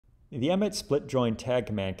The Emmet split join tag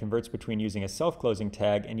command converts between using a self-closing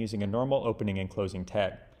tag and using a normal opening and closing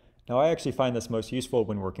tag. Now I actually find this most useful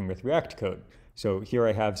when working with React code. So here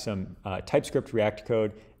I have some TypeScript React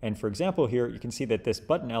code, and for example here you can see that this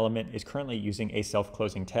button element is currently using a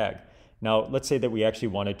self-closing tag. Now let's say that we actually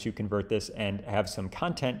wanted to convert this and have some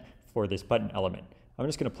content for this button element. I'm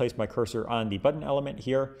just going to place my cursor on the button element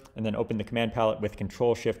here and then open the command palette with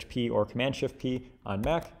Control-Shift-P or Command-Shift-P on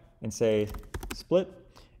Mac and say split.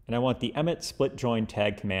 And I want the Emmet split join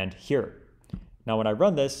tag command here. Now when I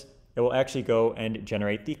run this, it will actually go and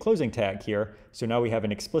generate the closing tag here. So now we have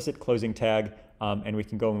an explicit closing tag, and we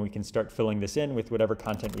can go and we can start filling this in with whatever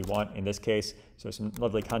content we want in this case. So some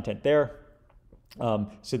lovely content there.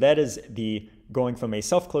 So that is the going from a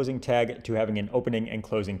self-closing tag to having an opening and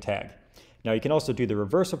closing tag. Now you can also do the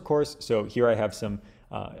reverse, of course. So here I have some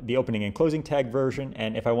the opening and closing tag version,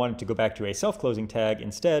 and if I wanted to go back to a self-closing tag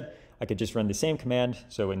instead, I could just run the same command.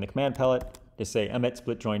 So in the command palette, just say Emmet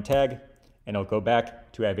split join tag, and I'll go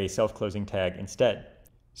back to have a self-closing tag instead.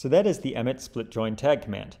 So that is the Emmet split join tag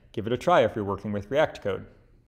command. Give it a try if you're working with React code.